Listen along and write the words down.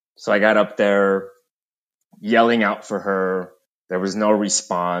So I got up there yelling out for her. There was no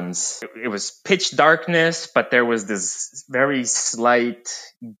response. It was pitch darkness, but there was this very slight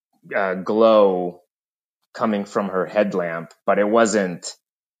glow coming from her headlamp, but it wasn't,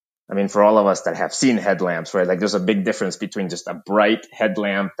 I mean, for all of us that have seen headlamps, right? Like there's a big difference between just a bright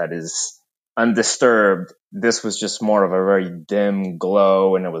headlamp that is undisturbed. This was just more of a very dim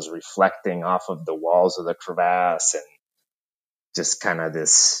glow, and it was reflecting off of the walls of the crevasse and just kind of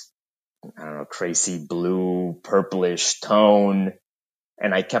this, I don't know, crazy blue, purplish tone.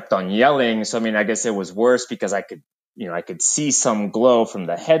 And I kept on yelling. So, I mean, I guess it was worse because I could see some glow from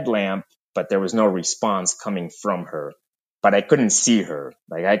the headlamp, but there was no response coming from her. But I couldn't see her.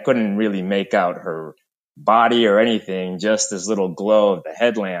 Like I couldn't really make out her body or anything, just this little glow of the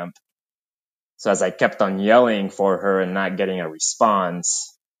headlamp. So as I kept on yelling for her and not getting a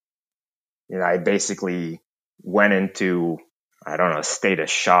response, I basically went into, I don't know, a state of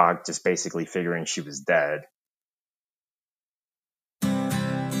shock, just basically figuring she was dead.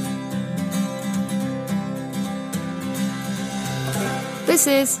 This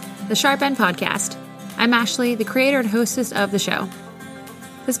is the Sharp End Podcast. I'm Ashley, the creator and hostess of the show.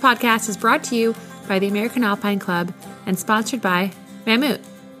 This podcast is brought to you by the American Alpine Club and sponsored by Mammut.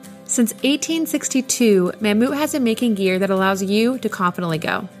 Since 1862, Mammut has been making gear that allows you to confidently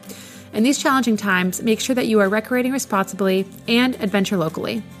go. In these challenging times, make sure that you are recreating responsibly and adventure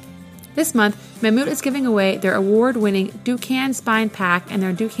locally. This month, Mammut is giving away their award-winning Dukan Spine Pack and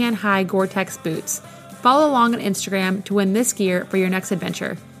their Dukan High Gore-Tex boots. Follow along on Instagram to win this gear for your next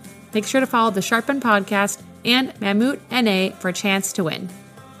adventure. Make sure to follow the Sharp End Podcast and Mammut NA for a chance to win.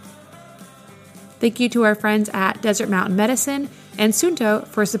 Thank you to our friends at Desert Mountain Medicine and Suunto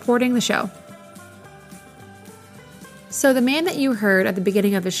for supporting the show. So the man that you heard at the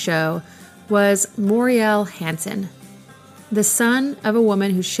beginning of the show was Rita Hansen, the son of a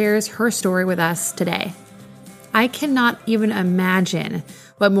woman who shares her story with us today. I cannot even imagine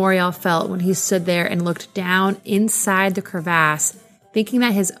what Moriel felt when he stood there and looked down inside the crevasse, thinking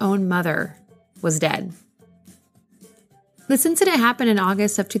that his own mother was dead. This incident happened in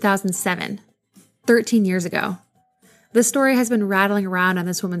August of 2007, 13 years ago. This story has been rattling around on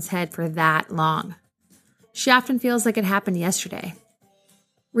this woman's head for that long. She often feels like it happened yesterday.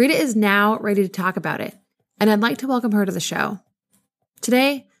 Rita is now ready to talk about it, and I'd like to welcome her to the show.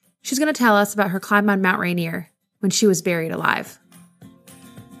 Today, she's going to tell us about her climb on Mount Rainier when she was buried alive.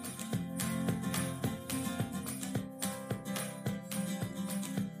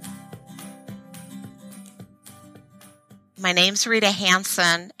 My name's Rita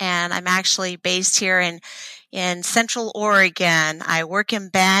Hansen, and I'm actually based here in Central Oregon. I work in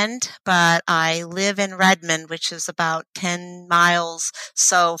Bend, but I live in Redmond, which is about 10 miles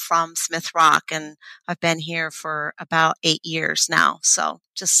so from Smith Rock, and I've been here for about 8 years now, so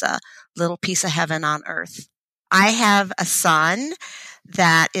just a little piece of heaven on earth. I have a son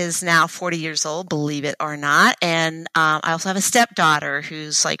that is now 40 years old, believe it or not. And I also have a stepdaughter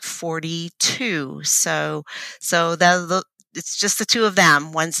who's like 42. So it's just the two of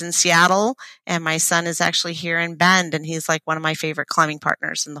them. One's in Seattle, and my son is actually here in Bend, and he's like one of my favorite climbing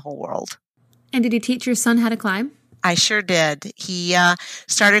partners in the whole world. And did you teach your son how to climb? I sure did. He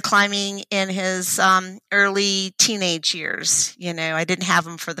started climbing in his early teenage years. I didn't have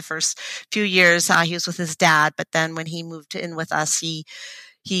him for the first few years. He was with his dad, but then when he moved in with us, he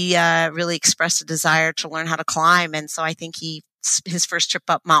really expressed a desire to learn how to climb. And so I think his first trip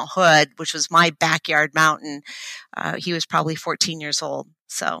up Mount Hood, which was my backyard mountain, he was probably 14 years old.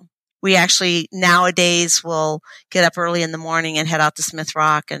 So we actually nowadays will get up early in the morning and head out to Smith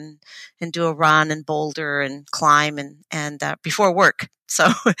Rock and do a run and boulder and climb and before work.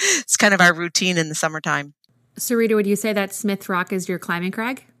 So it's kind of our routine in the summertime. So Rita, would you say that Smith Rock is your climbing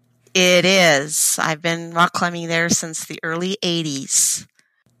crag? It is. I've been rock climbing there since the early 80s.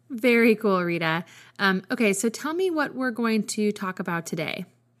 Very cool, Rita. Okay, so tell me what we're going to talk about today.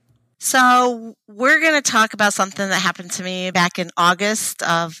 So we're going to talk about something that happened to me back in August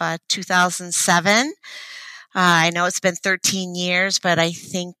of 2007. I know it's been 13 years, but I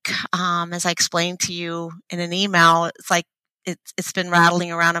think, as I explained to you in an email, it's like it's been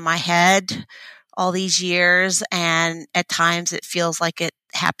rattling around in my head all these years, and at times it feels like it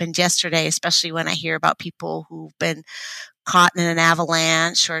happened yesterday, especially when I hear about people who've been caught in an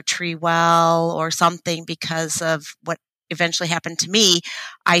avalanche or a tree well or something because of what eventually happened to me.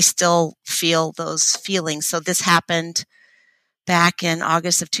 I still feel those feelings. So this happened back in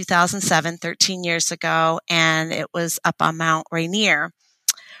August of 2007, 13 years ago, and it was up on Mount Rainier,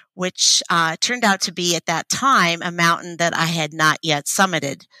 which turned out to be at that time a mountain that I had not yet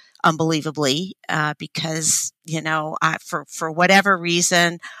summited, unbelievably, because, for whatever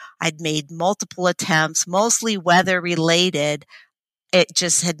reason, I'd made multiple attempts, mostly weather related. It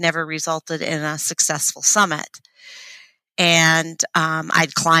just had never resulted in a successful summit. And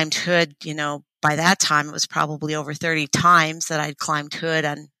I'd climbed Hood, by that time it was probably over 30 times that I'd climbed Hood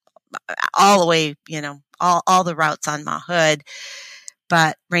on all the way, all the routes on Mount Hood.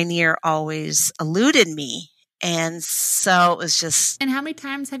 But Rainier always eluded me. And so it was just. And how many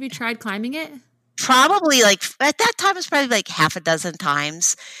times have you tried climbing it? Probably at that time it was probably half a dozen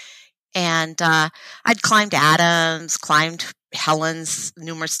times. And I'd climbed Adams, climbed Helen's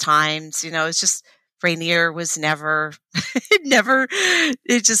numerous times. It's just Rainier was never,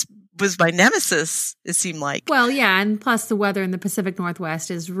 it just was my nemesis, it seemed like. Well, yeah, and plus the weather in the Pacific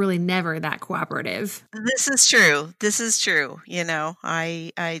Northwest is really never that cooperative. This is true. And I'm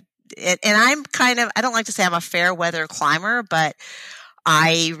I don't like to say I'm a fair weather climber, but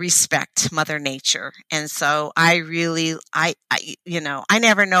I respect Mother Nature. And so I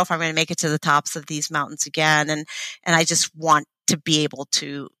never know if I'm going to make it to the tops of these mountains again. And I just want to be able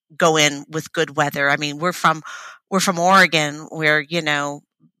to go in with good weather. I mean, we're from Oregon where,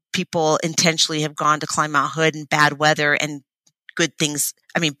 people intentionally have gone to climb Mount Hood in bad weather and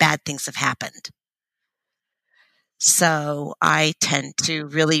bad things have happened. So I tend to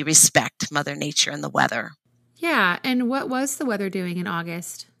really respect Mother Nature and the weather. Yeah. And what was the weather doing in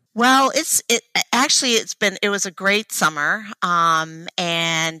August? Well, it was a great summer.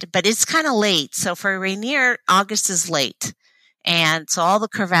 But it's kind of late. So for Rainier, August is late. And so all the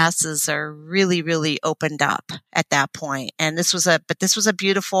crevasses are really, really opened up at that point. And this was a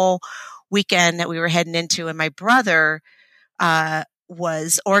beautiful weekend that we were heading into. And my brother,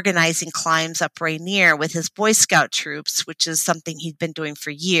 was organizing climbs up Rainier with his Boy Scout troops, which is something he'd been doing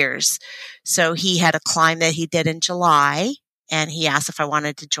for years. So he had a climb that he did in July, and he asked if I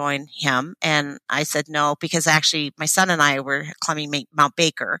wanted to join him. And I said no, because actually my son and I were climbing Mount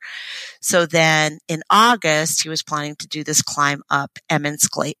Baker. So then in August, he was planning to do this climb up Emmons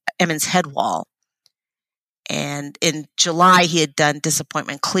Head Wall. And in July, he had done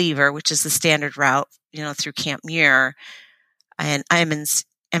Disappointment Cleaver, which is the standard route, through Camp Muir. And Emmons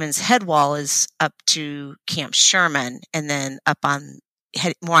Head Wall is up to Camp Sherman, and then up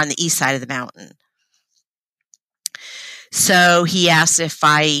more on the east side of the mountain. So he asked if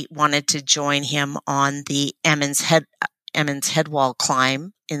I wanted to join him on the Emmons Head Wall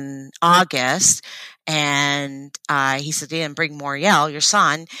climb in August, and he said, "Yeah, and bring Moriel, your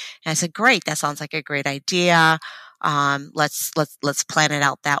son." And I said, "Great, that sounds like a great idea. Let's plan it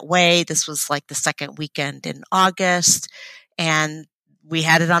out that way." This was like the second weekend in August. And we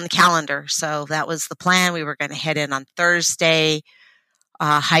had it on the calendar. So that was the plan. We were going to head in on Thursday,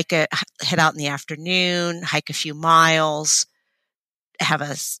 head out in the afternoon, hike a few miles, have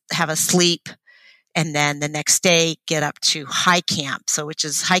a sleep, and then the next day get up to High Camp.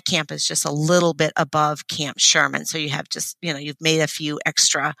 High Camp is just a little bit above Camp Sherman. So you have just, you've made a few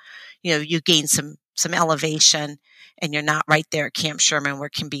extra, you gain some elevation, and you're not right there at Camp Sherman where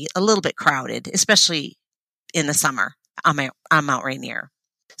it can be a little bit crowded, especially in the summer. On Mount Rainier.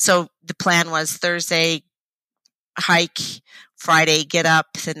 So the plan was Thursday, hike, Friday, get up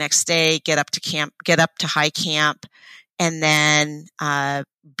the next day, get up to High Camp, and then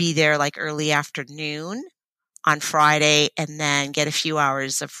be there like early afternoon on Friday, and then get a few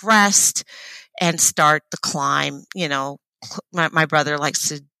hours of rest and start the climb. My brother likes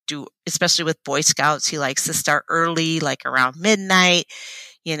to do, especially with Boy Scouts, he likes to start early, like around midnight.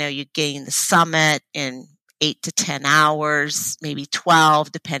 You gain the summit in 8 to 10 hours, maybe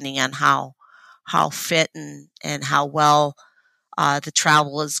 12, depending on how fit and how well the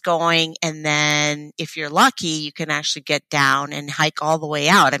travel is going. And then if you're lucky, you can actually get down and hike all the way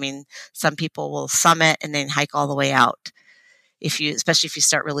out. I mean, some people will summit and then hike all the way out, especially if you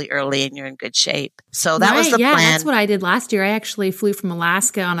start really early and you're in good shape. So that was the plan. That's what I did last year. I actually flew from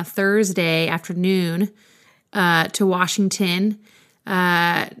Alaska on a Thursday afternoon to Washington.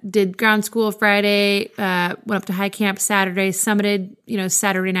 Did ground school Friday, went up to High Camp Saturday, summited,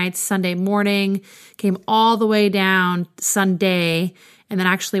 Saturday night, Sunday morning, came all the way down Sunday, and then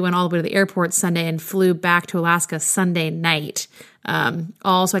actually went all the way to the airport Sunday and flew back to Alaska Sunday night,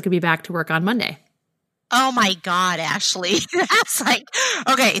 all so I could be back to work on Monday. Oh my God, Ashley. That's like,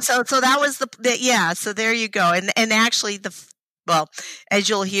 okay. So that was so there you go. And actually as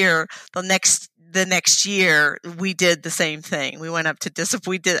you'll hear, the next year we did the same thing. We went up to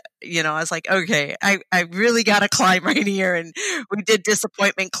I was like, okay, I really got to climb Rainier, and we did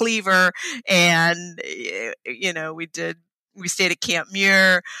Disappointment Cleaver, and we stayed at Camp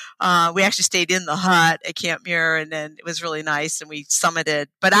Muir. We actually stayed in the hut at Camp Muir, and then it was really nice, and we summited.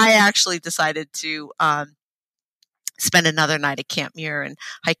 But I actually decided to spend another night at Camp Muir and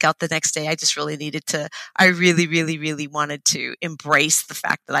hike out the next day. I really, really, really wanted to embrace the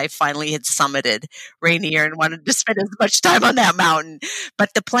fact that I finally had summited Rainier and wanted to spend as much time on that mountain.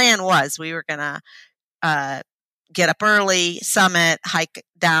 But the plan was we were going to get up early, summit, hike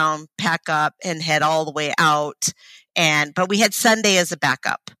down, pack up, and head all the way out. But we had Sunday as a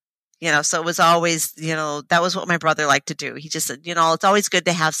backup. So it was always, that was what my brother liked to do. He just said, it's always good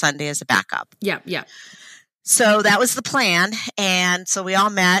to have Sunday as a backup. Yeah, yeah. So that was the plan. And so we all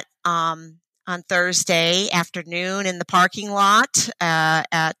met on Thursday afternoon in the parking lot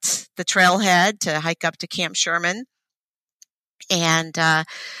at the trailhead to hike up to Camp Sherman. And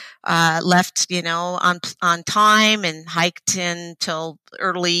left, on time and hiked in till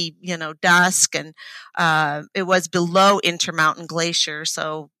early, dusk. And it was below Intermountain Glacier.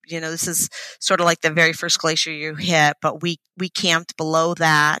 So, this is sort of like the very first glacier you hit, but we camped below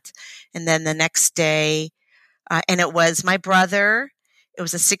that. And then the next day, and it was my brother, it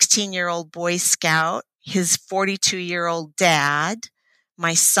was a 16-year-old Boy Scout, his 42-year-old dad,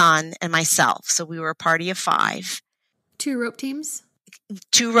 my son, and myself. So we were a party of 5. 2 rope teams?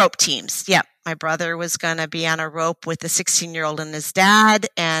 2 rope teams. Yep. My brother was going to be on a rope with the 16-year-old and his dad,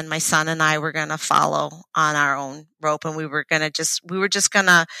 and my son and I were going to follow on our own rope, and we were just going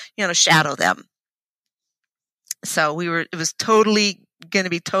to, shadow them. So it was totally going to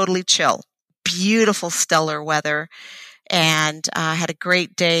be totally chill. Beautiful stellar weather, and had a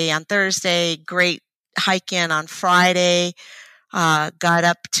great day on Thursday, great hike in on Friday. Got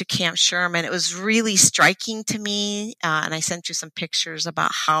up to Camp Sherman. It was really striking to me, and I sent you some pictures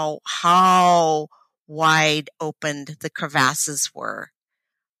about how wide opened the crevasses were.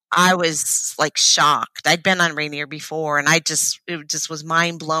 I was like shocked. I'd been on Rainier before, and it just was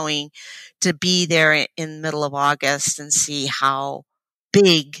mind blowing to be there in the middle of August and see how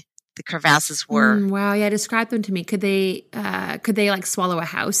big the crevasses were. Wow, yeah. Describe them to me. Could they like swallow a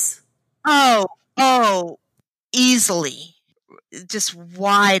house? Oh, easily. Just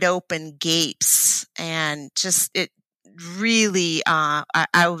wide open gapes, and just it really I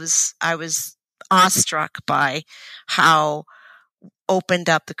was awestruck by how opened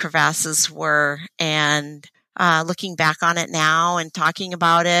up the crevasses were, and looking back on it now and talking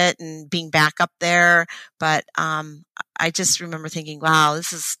about it and being back up there. But I just remember thinking, wow,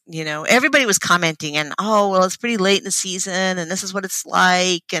 this is, everybody was commenting and, oh, well, it's pretty late in the season and this is what it's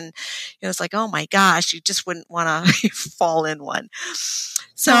like. And it's like, oh my gosh, you just wouldn't want to fall in one.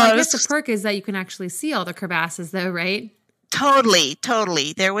 So I guess the perk is that you can actually see all the crevasses though, right?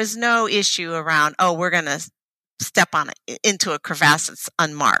 Totally. There was no issue around, oh, we're going to step on it into a crevasse that's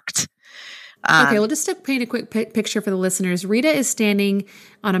unmarked. Okay, well, just to paint a quick picture for the listeners, Rita is standing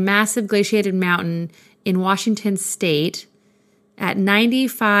on a massive glaciated mountain in Washington State at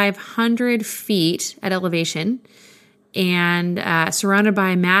 9,500 feet at elevation and surrounded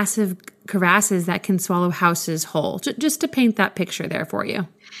by massive crevasses that can swallow houses whole. Just to paint that picture there for you.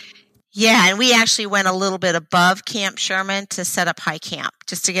 Yeah, and we actually went a little bit above Camp Sherman to set up high camp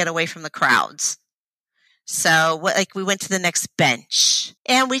just to get away from the crowds. So we went to the next bench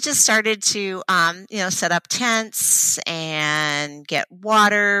and we just started to, set up tents and get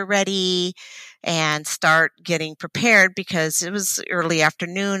water ready and start getting prepared because it was early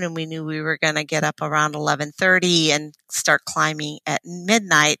afternoon and we knew we were going to get up around 11:30 and start climbing at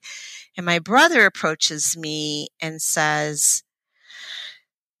midnight. And my brother approaches me and says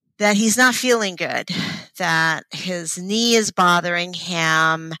that he's not feeling good, that his knee is bothering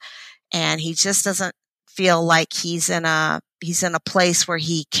him and he just doesn't feel like he's in a place where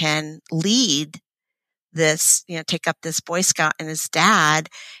he can lead this, take up this Boy Scout and his dad.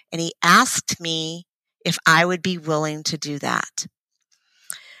 And he asked me if I would be willing to do that.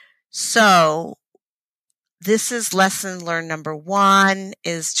 So this is lesson learned number 1,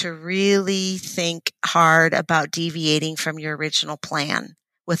 is to really think hard about deviating from your original plan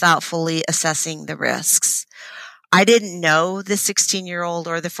without fully assessing the risks. I didn't know the 16-year-old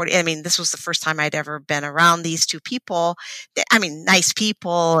or the 40. I mean, this was the first time I'd ever been around these 2 people. I mean, nice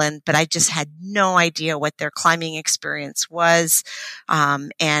people, but I just had no idea what their climbing experience was,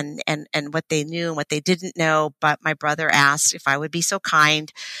 and what they knew and what they didn't know. But my brother asked if I would be so kind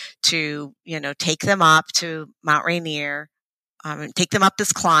to, take them up to Mount Rainier, and take them up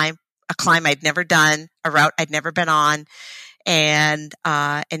this climb, a climb I'd never done, a route I'd never been on, and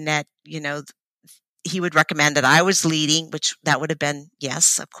that, he would recommend that I was leading, which that would have been,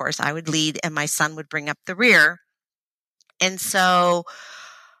 yes, of course, I would lead and my son would bring up the rear. And so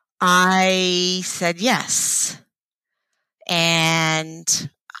I said yes.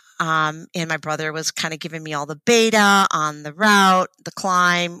 And and my brother was kind of giving me all the beta on the route, the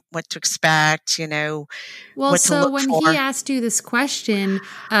climb, what to expect, Well, what to so look when for. he asked you this question,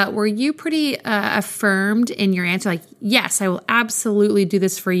 were you pretty affirmed in your answer? Like, yes, I will absolutely do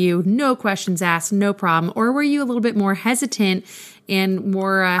this for you. No questions asked, no problem. Or were you a little bit more hesitant and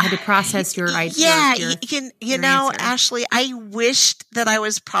more had to process your idea? Yeah, your answer? Ashley, I wished that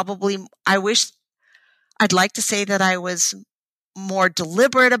I'd like to say that I was more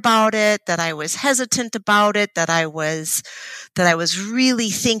deliberate about it, that I was hesitant about it, that I was really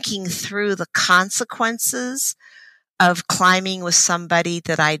thinking through the consequences of climbing with somebody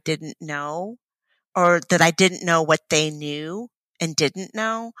that I didn't know, or that I didn't know what they knew and didn't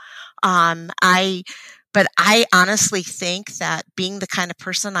know. But I honestly think that being the kind of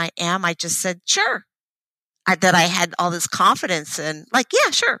person I am, I just said, sure, that I had all this confidence and like,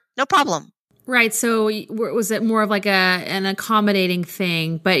 yeah, sure, no problem. Right. So was it more of like an accommodating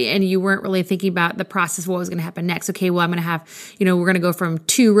thing, and you weren't really thinking about the process, what was going to happen next? Okay, well, I'm going to have, we're going to go from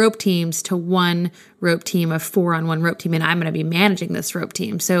 2 rope teams to 1 rope team, a 4-on-1 rope team, and I'm going to be managing this rope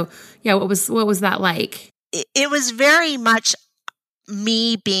team. So yeah, what was that like? It was very much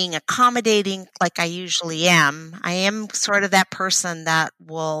me being accommodating like I usually am. I am sort of that person that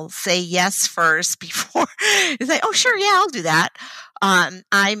will say yes first before say, oh, sure. Yeah, I'll do that.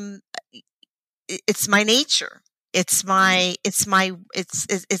 It's my nature. It's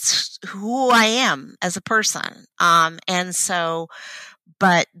who I am as a person.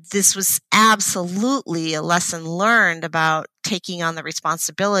 But this was absolutely a lesson learned about taking on the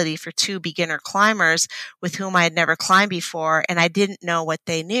responsibility for 2 beginner climbers with whom I had never climbed before, and I didn't know what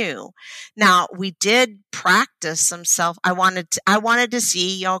they knew. Now, we did practice some I wanted to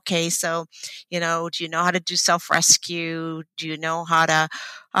see, okay, so, do you know how to do self-rescue? Do you know how to,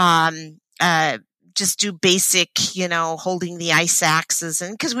 just do basic, holding the ice axes?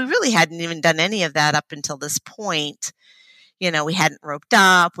 And because we really hadn't even done any of that up until this point. We hadn't roped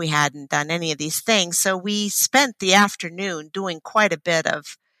up. We hadn't done any of these things. So we spent the afternoon doing quite a bit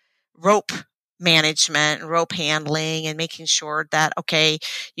of rope management and rope handling and making sure that, okay,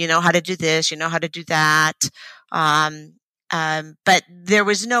 you know how to do this, you know how to do that. But there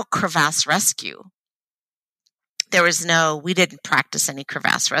was no crevasse rescue. We didn't practice any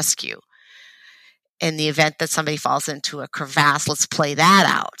crevasse rescue. In the event that somebody falls into a crevasse, let's play that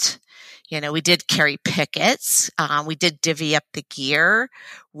out. We did carry pickets. We did divvy up the gear.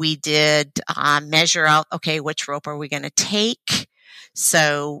 We did measure out, okay, which rope are we going to take?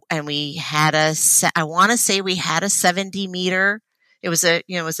 So, and we had I want to say we had a 70 meter. It was a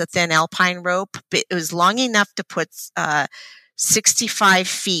thin alpine rope, but it was long enough to put 65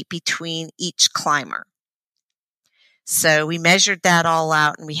 feet between each climber. So we measured that all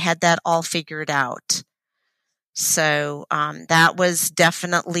out and we had that all figured out. So that was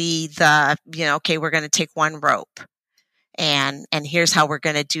definitely okay, we're going to take 1 rope and here's how we're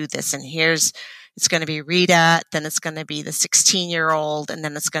going to do this. And it's going to be Rita, then it's going to be the 16-year-old, and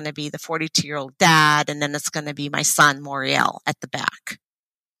then it's going to be the 42-year-old dad, and then it's going to be my son, Moriel, at the back.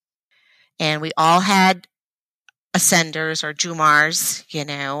 And we all had ascenders or jumars,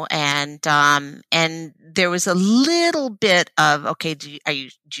 and there was a little bit of, okay, do you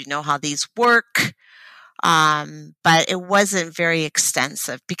know how these work? But it wasn't very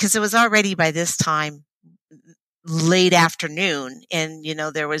extensive because it was already by this time late afternoon. And,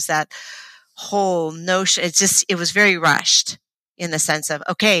 there was that whole notion. It was very rushed in the sense of,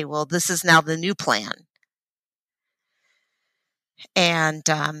 okay, well, this is now the new plan. And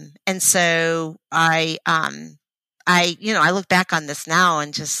so I look back on this now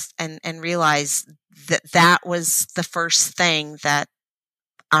and just, and realize that was the first thing that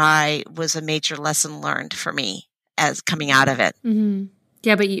was a major lesson learned for me as coming out of it. Mm-hmm.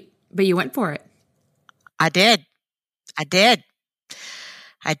 Yeah, but you went for it. I did.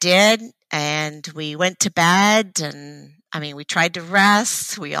 And we went to bed and we tried to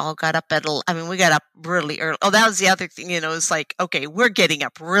rest. We all got up we got up really early. Oh, that was the other thing, it's like, okay, we're getting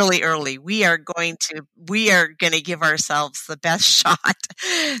up really early. We are going to give ourselves the best shot.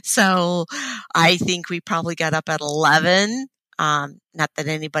 So I think we probably got up at 11. Not that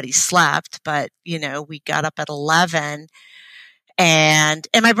anybody slept, but we got up at 11 and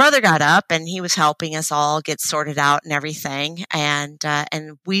my brother got up and he was helping us all get sorted out and everything. And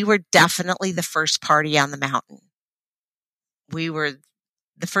we were definitely the first party on the mountain. We were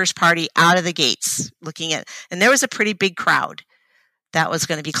the first party out of the gates and there was a pretty big crowd that was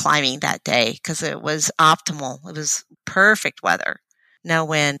going to be climbing that day because it was optimal. It was perfect weather. No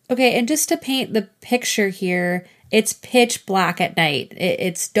wind. Okay. And just to paint the picture here, it's pitch black at night.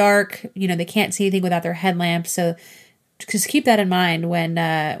 It's dark. They can't see anything without their headlamps. So just keep that in mind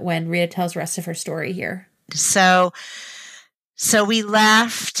when Rita tells the rest of her story here. So we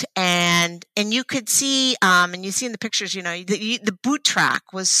left, and you could see, and you see in the pictures, the boot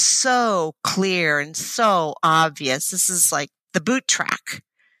track was so clear and so obvious. This is like the boot track,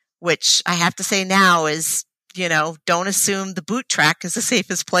 which I have to say now is, don't assume the boot track is the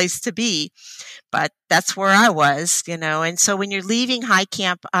safest place to be, but that's where I was, and so when you're leaving high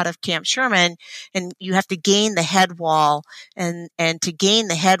camp out of Camp Sherman and you have to gain the head wall, and to gain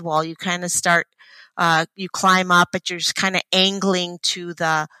the head wall, you kind of start, you climb up, but you're just kind of angling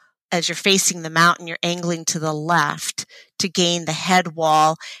as you're facing the mountain, you're angling to the left to gain the head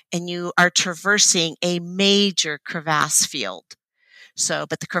wall, and you are traversing a major crevasse field.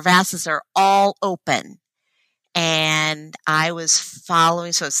 But the crevasses are all open. And I was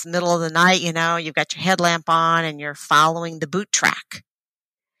following, so it's the middle of the night, you've got your headlamp on and you're following the boot track.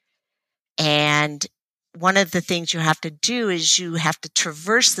 And one of the things you have to do is you have to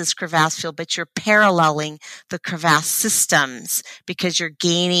traverse this crevasse field, but you're paralleling the crevasse systems because you're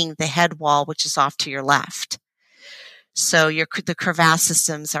gaining the head wall, which is off to your left. So the crevasse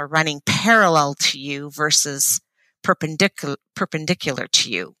systems are running parallel to you versus perpendicular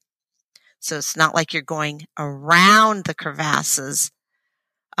to you. So it's not like you're going around the crevasses.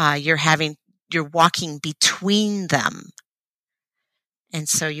 You're walking between them. And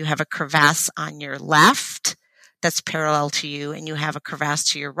so you have a crevasse on your left that's parallel to you, and you have a crevasse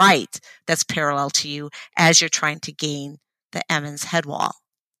to your right that's parallel to you as you're trying to gain the Emmons head wall.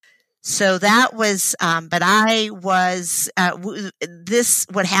 So that was, but I was,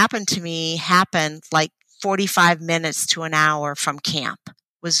 what happened to me happened like 45 minutes to an hour from camp.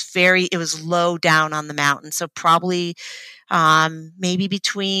 It was low down on the mountain. So probably, maybe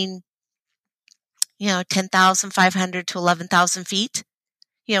between, 10,500 to 11,000 feet.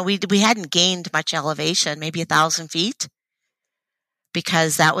 We hadn't gained much elevation, maybe 1,000 feet,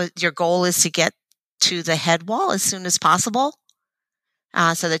 because your goal is to get to the head wall as soon as possible,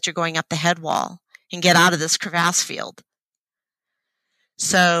 so that you're going up the head wall and get out of this crevasse field.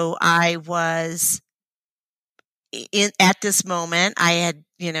 So I was at this moment, I had,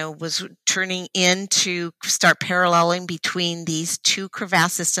 was turning in to start paralleling between these two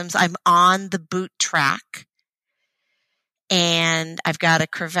crevasse systems. I'm on the boot track, and I've got a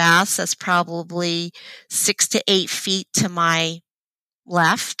crevasse that's probably 6 to 8 feet to my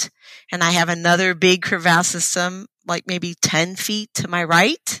left, and I have another big crevasse system, like maybe 10 feet to my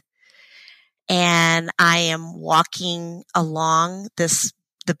right. And I am walking along the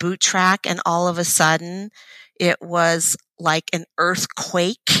boot track, and all of a sudden it was like an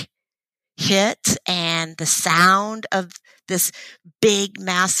earthquake hit, and the sound of this big,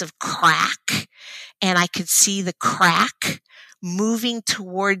 massive crack. And I could see the crack moving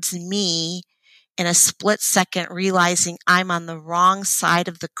towards me in a split second, realizing I'm on the wrong side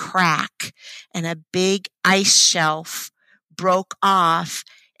of the crack, and a big ice shelf broke off,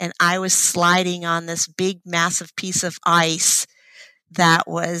 and I was sliding on this big, massive piece of ice that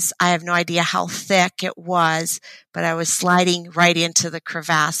was, I have no idea how thick it was, but I was sliding right into the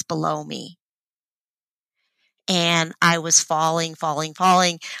crevasse below me. And I was falling.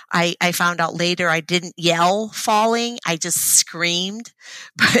 I found out later I didn't yell falling. I just screamed.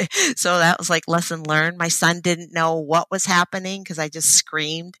 So that was like lesson learned. My son didn't know what was happening because I just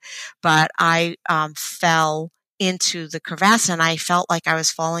screamed. But I fell into the crevasse, and I felt like I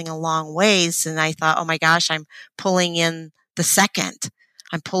was falling a long ways. And I thought, oh my gosh, I'm pulling in the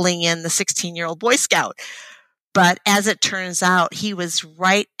 16-year-old Boy Scout. But as it turns out, he was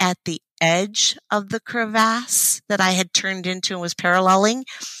right at the edge of the crevasse that I had turned into and was paralleling.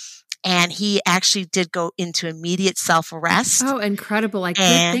 And he actually did go into immediate self-arrest. Oh, incredible. Good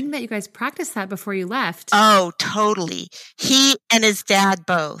thing that you guys practiced that before you left. Oh, totally. He and his dad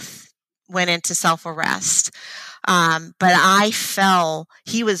both went into self-arrest. But I fell.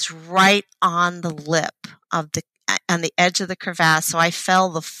 He was right on the lip on the edge of the crevasse. So I fell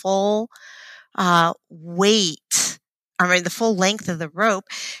the full the full length of the rope.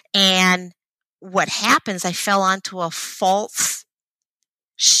 And what happens, I fell onto a false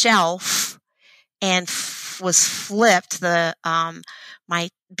shelf and was flipped.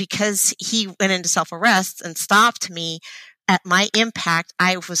 Because he went into self-arrest and stopped me, at my impact,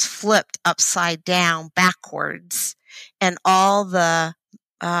 I was flipped upside down backwards, and all the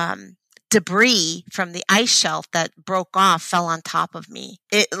debris from the ice shelf that broke off fell on top of me.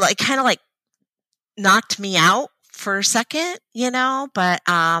 It kind of knocked me out for a second, but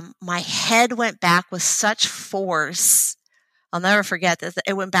my head went back with such force I'll never forget that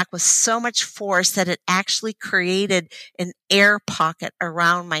it went back with so much force that it actually created an air pocket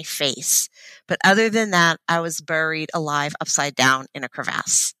around my face. But other than that, I was buried alive upside down in a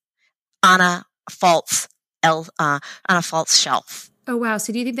crevasse on a false shelf. Oh, wow.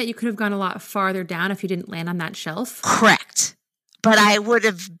 So do you think that you could have gone a lot farther down if you didn't land on that shelf? Correct. But I would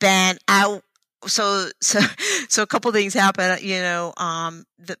have been out. So a couple of things happened.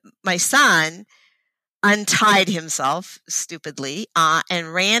 My son untied himself stupidly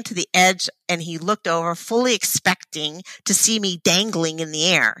and ran to the edge, and he looked over, fully expecting to see me dangling in the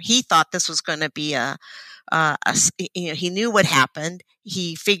air. He thought this was going to be he knew what happened.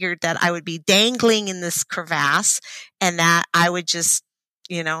 He figured that I would be dangling in this crevasse, and that I would just,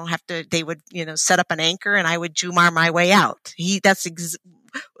 they would, set up an anchor, and I would Jumar my way out.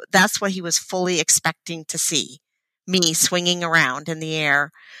 That's what he was fully expecting to see, me swinging around in the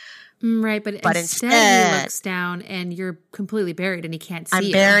air. Right, but instead he looks down and you're completely buried and he can't see you.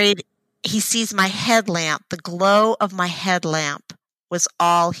 I'm buried. He sees my headlamp. The glow of my headlamp was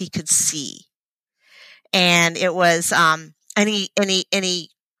all he could see. And it was, he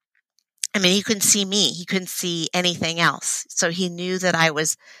couldn't see me. He couldn't see anything else. So he knew that I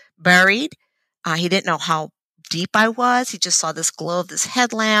was buried. He didn't know how deep I was. He just saw this glow of this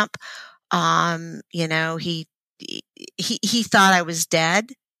headlamp. He thought I was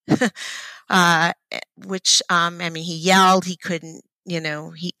dead. Which, he yelled, he couldn't,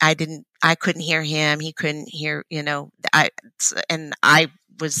 I couldn't hear him. He couldn't hear, I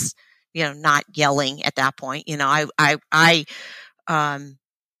was, not yelling at that point.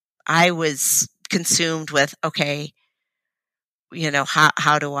 I was consumed with, okay,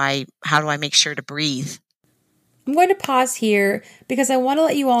 how do I make sure to breathe? I'm going to pause here because I want to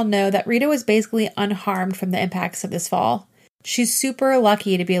let you all know that Rita was basically unharmed from the impacts of this fall. She's super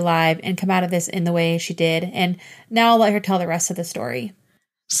lucky to be alive and come out of this in the way she did. And now I'll let her tell the rest of the story.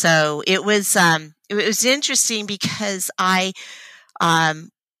 So it was interesting because so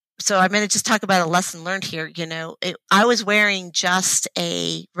I'm going to just talk about a lesson learned here. I was wearing just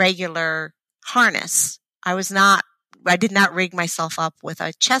a regular harness. I did not rig myself up with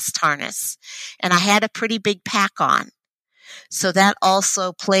a chest harness, and I had a pretty big pack on. So that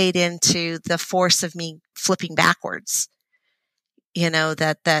also played into the force of me flipping backwards.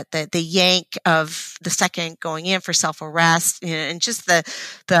 That the yank of the second going in for self-arrest, and just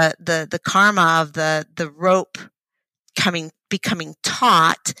the karma of the rope becoming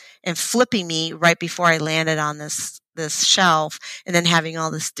taut and flipping me right before I landed on this shelf, and then having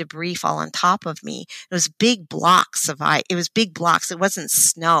all this debris fall on top of me. It was big blocks of ice. It was big blocks. It wasn't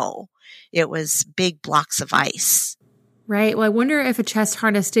snow. It was big blocks of ice. Right. Well, I wonder if a chest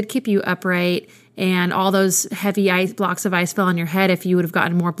harness did keep you upright and all those heavy blocks of ice fell on your head, if you would have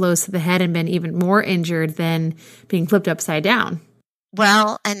gotten more blows to the head and been even more injured than being flipped upside down.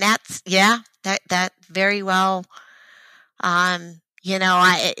 Well, and that very well,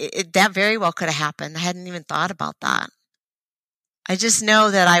 that very well could have happened. I hadn't even thought about that. I just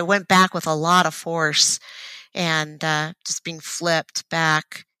know that I went back with a lot of force and just being flipped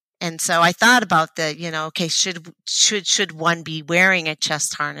back. And so I thought about okay, should one be wearing a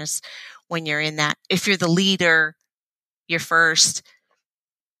chest harness when you're in that? If you're the leader, you're first,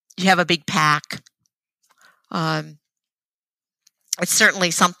 you have a big pack. It's certainly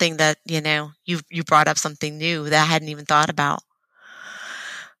something that, you brought up something new that I hadn't even thought about.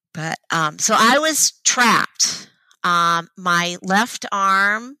 But, so I was trapped. My left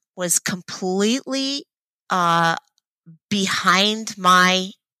arm was completely, behind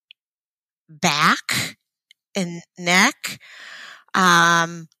my back and neck.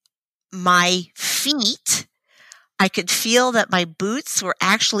 My feet, I could feel that my boots were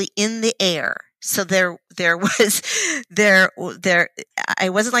actually in the air. So there was, I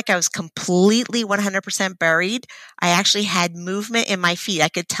wasn't like I was completely 100% buried. I actually had movement in my feet. I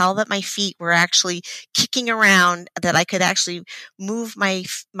could tell that my feet were actually kicking around, that I could actually move my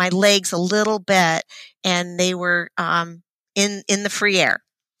legs a little bit, and they were, in the free air.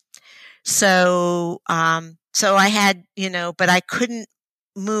 So I had, but I couldn't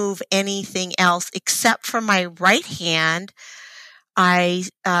move anything else except for my right hand. I,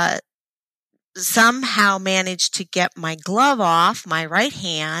 somehow managed to get my glove off my right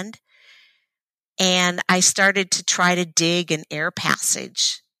hand, and I started to try to dig an air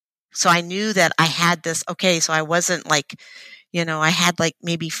passage. So I knew that I had this, okay, so I wasn't like, I had like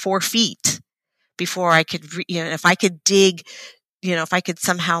maybe 4 feet before I could, if I could dig, if I could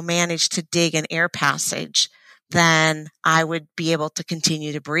somehow manage to dig an air passage, then I would be able to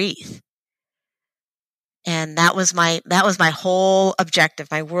continue to breathe. And that was my whole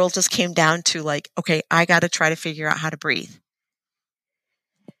objective. My world just came down to like, okay, I got to try to figure out how to breathe.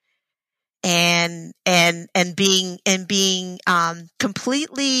 and being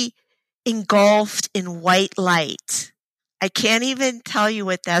completely engulfed in white light. I can't even tell you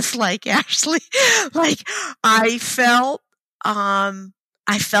what that's like, Ashley. Like I felt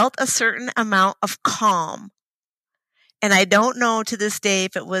a certain amount of calm. And I don't know to this day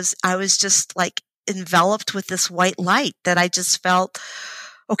if I was just like enveloped with this white light that I just felt,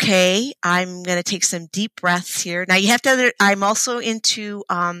 okay, I'm going to take some deep breaths here. Now I'm also into,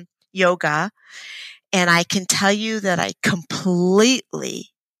 yoga, and I can tell you that I completely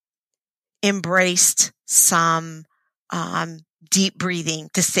embraced some, deep breathing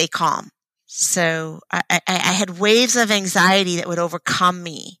to stay calm. So I had waves of anxiety that would overcome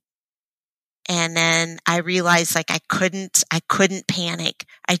me. And then I realized like I couldn't panic.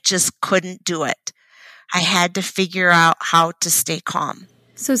 I just couldn't do it. I had to figure out how to stay calm.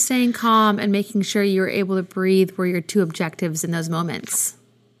 So staying calm and making sure you were able to breathe were your two objectives in those moments.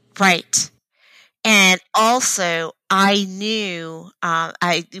 Right. And also I knew,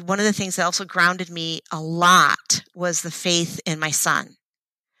 one of the things that also grounded me a lot was the faith in my son.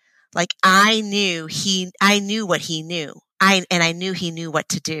 Like I knew what he knew. I knew he knew what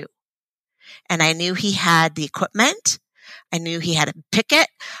to do. And I knew he had the equipment. I knew he had a picket.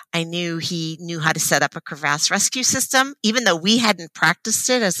 I knew he knew how to set up a crevasse rescue system. Even though we hadn't practiced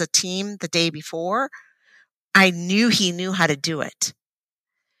it as a team the day before, I knew he knew how to do it.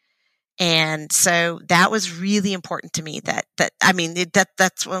 And so that was really important to me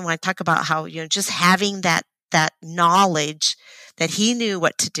that's when I talk about how, just having that knowledge that he knew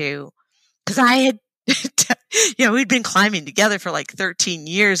what to do. Cause I had, we'd been climbing together for like 13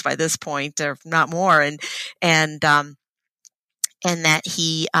 years by this point, or not more. And that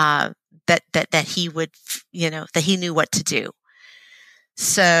he, that he would, that he knew what to do.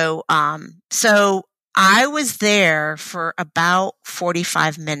 So I was there for about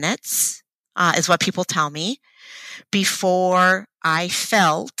 45 minutes, is what people tell me, before I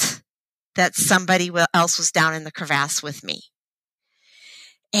felt that somebody else was down in the crevasse with me.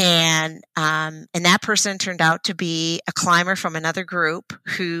 And that person turned out to be a climber from another group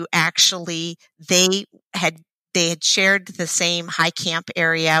who actually, they had shared the same high camp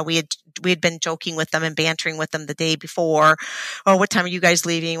area. We had been joking with them and bantering with them the day before. Oh, what time are you guys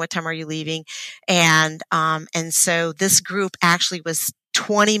leaving? What time are you leaving? And so this group actually was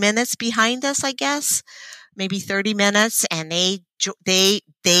 20 minutes behind us, I guess, maybe 30 minutes. And they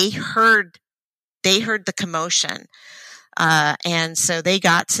heard the commotion. And so they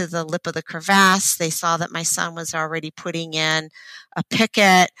got to the lip of the crevasse. They saw that my son was already putting in a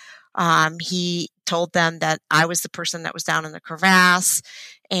picket. He told them that I was the person that was down in the crevasse,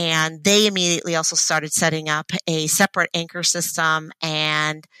 and they immediately also started setting up a separate anchor system.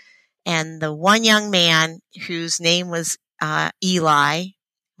 And the one young man whose name was Eli,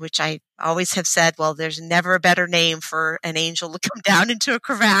 which I always have said, well, there's never a better name for an angel to come down into a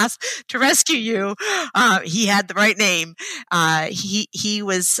crevasse to rescue you. He had the right name.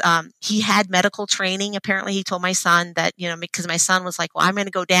 He had medical training. Apparently he told my son that, because my son was like, well, I'm going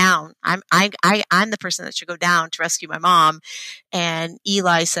to go down. I'm the person that should go down to rescue my mom. And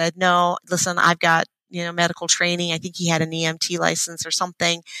Eli said, no, listen, I've got, medical training. I think he had an EMT license or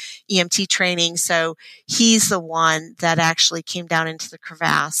something, EMT training. So he's the one that actually came down into the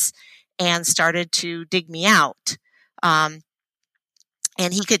crevasse and started to dig me out. And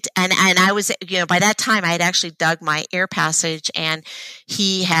he could, and I was, by that time I had actually dug my air passage, and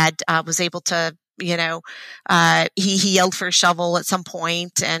he had, was able to, he yelled for a shovel at some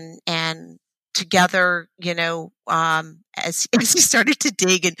point, and together, as he started to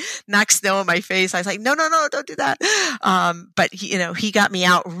dig and knock snow in my face, I was like, no, don't do that. But he got me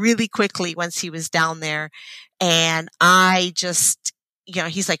out really quickly once he was down there. And I just,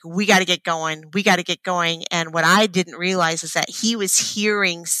 he's like, we got to get going. And what I didn't realize is that he was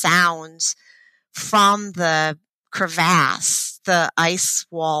hearing sounds from the crevasse, the ice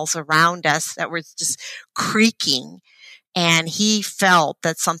walls around us that were just creaking. And he felt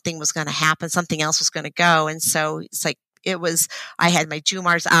that something was going to happen, something else was going to go. And so it's like, I had my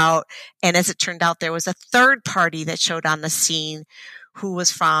Jumars out. And as it turned out, there was a third party that showed on the scene who was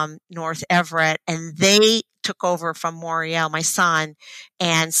from North Everett, and they took over from Moriel, my son,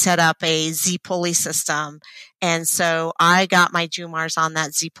 and set up a Z pulley system. And so I got my Jumars on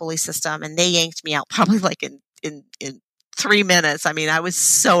that Z pulley system, and they yanked me out probably like in 3 minutes. I mean, I was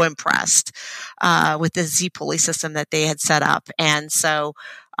so impressed with the Z pulley system that they had set up. And so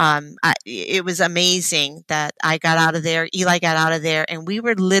it was amazing that I got out of there. Eli got out of there, and we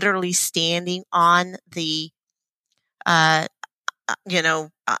were literally standing on the, on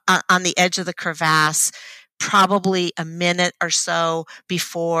the edge of the crevasse, probably a minute or so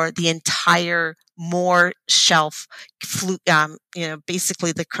before the entire moor shelf flew,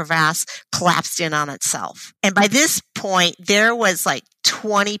 basically the crevasse collapsed in on itself. And by this point, there was like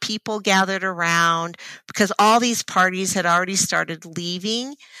 20 people gathered around because all these parties had already started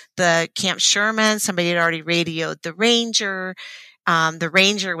leaving the Camp Sherman. Somebody had already radioed the ranger. The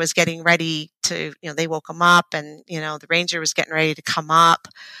ranger was getting ready to, they woke him up, and, the ranger was getting ready to come up,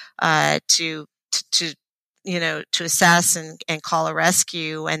 to assess and call a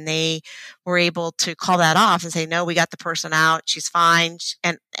rescue. And they were able to call that off and say, no, we got the person out. She's fine.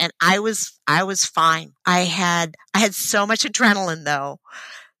 And I was fine. I had so much adrenaline though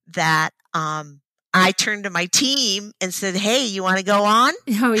that, I turned to my team and said, hey, you want to go on?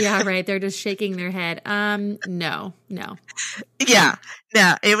 Oh yeah, right. They're just shaking their head. No. Yeah.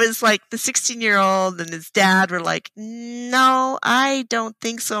 No, it was like the 16-year-old and his dad were like, no, I don't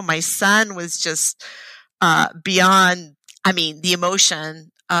think so. My son was just, beyond, the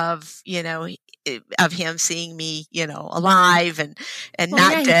emotion of, of him seeing me, alive and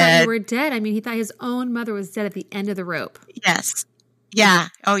not He dead. thought you were dead. He thought his own mother was dead at the end of the rope. Yes. Yeah.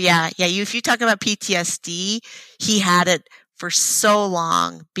 Oh yeah. Yeah. If you talk about PTSD, he had it for so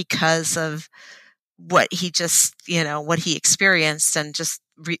long because of what he just, what he experienced, and just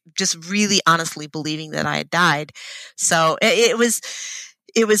really honestly believing that I had died. So it was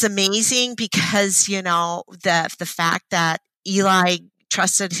amazing because, the fact that Eli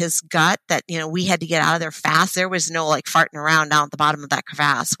trusted his gut, that, we had to get out of there fast. There was no like farting around down at the bottom of that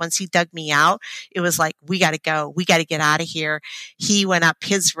crevasse. Once he dug me out, it was like, we got to go. We got to get out of here. He went up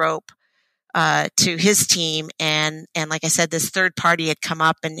his rope, to his team. And like I said, this third party had come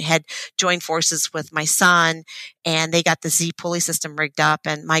up and had joined forces with my son, and they got the Z pulley system rigged up.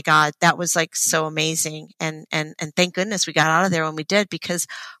 And my God, that was like so amazing. And thank goodness we got out of there when we did, because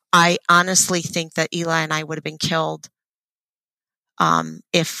I honestly think that Eli and I would have been killed,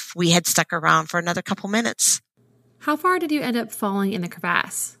 if we had stuck around for another couple minutes. How far did you end up falling in the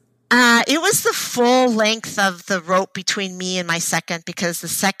crevasse? It was the full length of the rope between me and my second, because the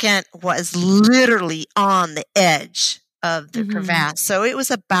second was literally on the edge of the crevasse. So it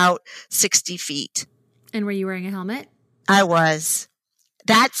was about 60 feet. And were you wearing a helmet? I was.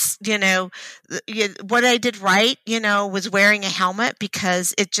 That's, what I did right, was wearing a helmet,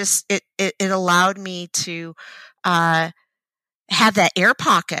 because it allowed me to, have that air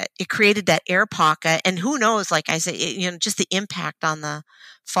pocket. It created that air pocket. And who knows, like I say, just the impact on the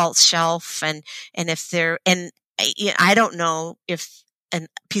fault shelf, and if there, and I don't know if a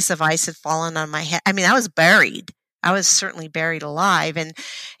piece of ice had fallen on my head. I was buried. I was certainly buried alive. And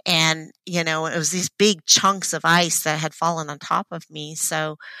it was these big chunks of ice that had fallen on top of me.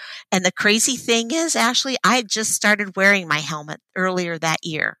 So, and the crazy thing is, Ashley, I had just started wearing my helmet earlier that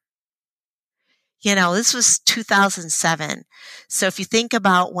year. This was 2007. So if you think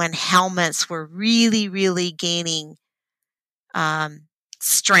about when helmets were really, really gaining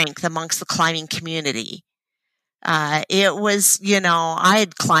strength amongst the climbing community, it was, I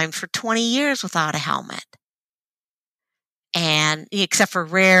had climbed for 20 years without a helmet, and except for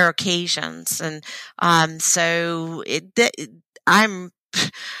rare occasions. And so I'm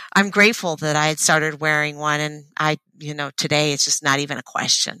grateful that I had started wearing one, and today it's just not even a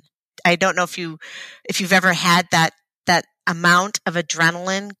question. I don't know if you've ever had that amount of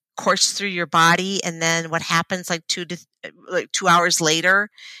adrenaline course through your body, and then what happens like 2 hours later,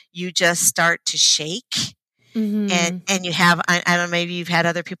 you just start to shake. And you have, I don't know, maybe you've had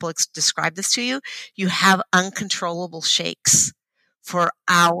other people describe this to you. You have uncontrollable shakes for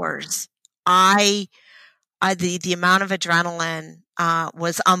hours. The amount of adrenaline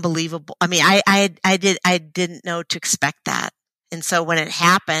was unbelievable. I didn't know to expect that. And so when it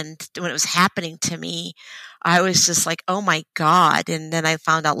was happening to me, I was just like, oh my God. And then I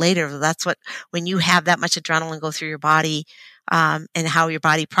found out later that's when you have that much adrenaline go through your body, and how your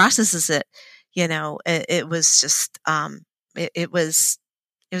body processes it, it was just, it was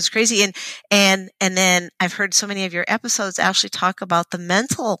crazy. And then I've heard so many of your episodes actually talk about the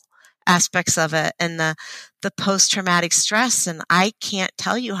mental aspects of it and the post-traumatic stress. And I can't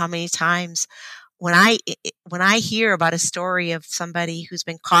tell you how many times when I hear about a story of somebody who's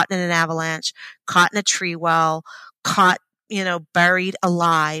been caught in an avalanche, caught in a tree well, caught, buried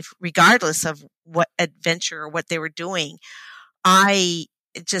alive, regardless of what adventure or what they were doing, I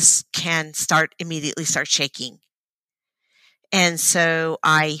just can immediately start shaking. And so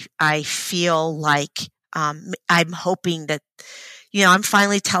I feel like, I'm hoping that, I'm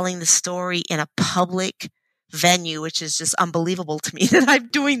finally telling the story in a public venue, which is just unbelievable to me that I'm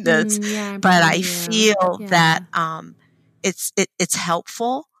doing this. But I feel that, it's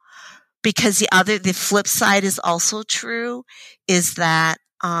helpful. Because the flip side is also true, is that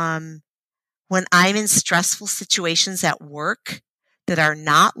when I'm in stressful situations at work that are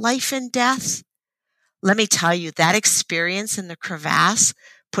not life and death, let me tell you, that experience in the crevasse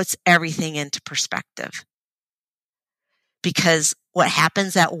puts everything into perspective. Because what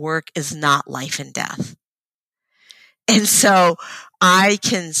happens at work is not life and death. And so I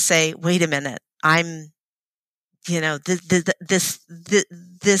can say, wait a minute, this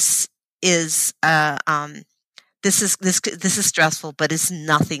is stressful, but it's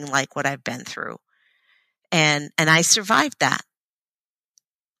nothing like what I've been through. And I survived that.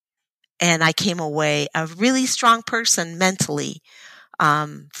 And I came away a really strong person mentally,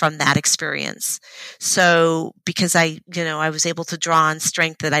 from that experience. So because I was able to draw on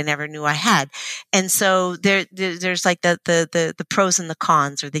strength that I never knew I had. And so there's like the pros and the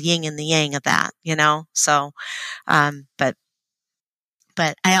cons, or the yin and the yang of that, So, but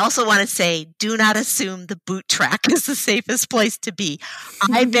I also want to say, do not assume the boot track is the safest place to be.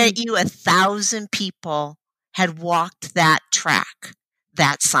 I bet you 1,000 people had walked that track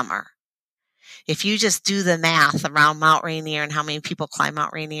that summer. If you just do the math around Mount Rainier and how many people climb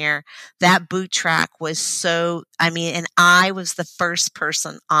Mount Rainier, that boot track was and I was the first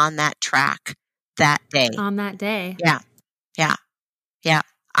person on that track that day. On that day. Yeah.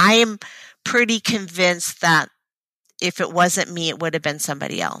 I am pretty convinced that if it wasn't me, it would have been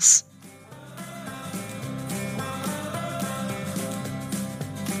somebody else.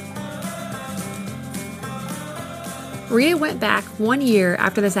 Rita went back 1 year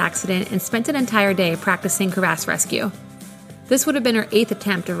after this accident and spent an entire day practicing crevasse rescue. This would have been her 8th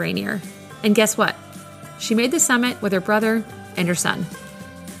attempt at Rainier. And guess what? She made the summit with her brother and her son.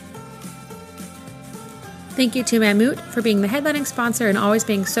 Thank you to Mammut for being the headlining sponsor and always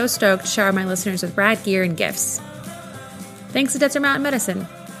being so stoked to shower my listeners with rad gear and gifts. Thanks to Desert Mountain Medicine.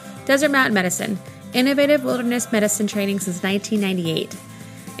 Desert Mountain Medicine, innovative wilderness medicine training since 1998.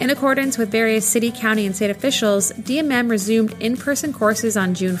 In accordance with various city, county, and state officials, DMM resumed in-person courses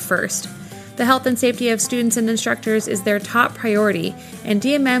on June 1st. The health and safety of students and instructors is their top priority, and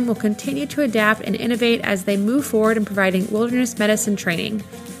DMM will continue to adapt and innovate as they move forward in providing wilderness medicine training.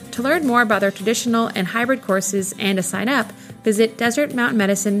 To learn more about their traditional and hybrid courses and to sign up, visit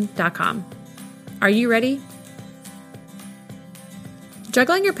desertmountainmedicine.com. Are you ready?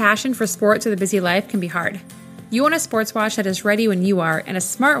 Juggling your passion for sports with a busy life can be hard. You want a sports watch that is ready when you are, and a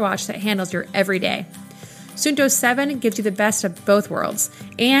smartwatch that handles your everyday. Suunto 7 gives you the best of both worlds,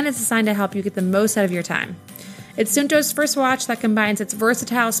 and it's designed to help you get the most out of your time. It's Suunto's first watch that combines its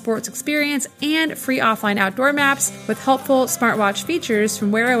versatile sports experience and free offline outdoor maps with helpful smartwatch features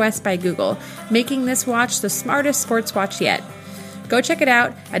from Wear OS by Google, making this watch the smartest sports watch yet. Go check it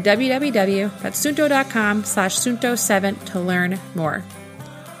out at www.suunto.com/Suunto7 to learn more.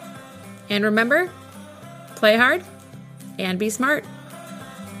 And remember, play hard and be smart.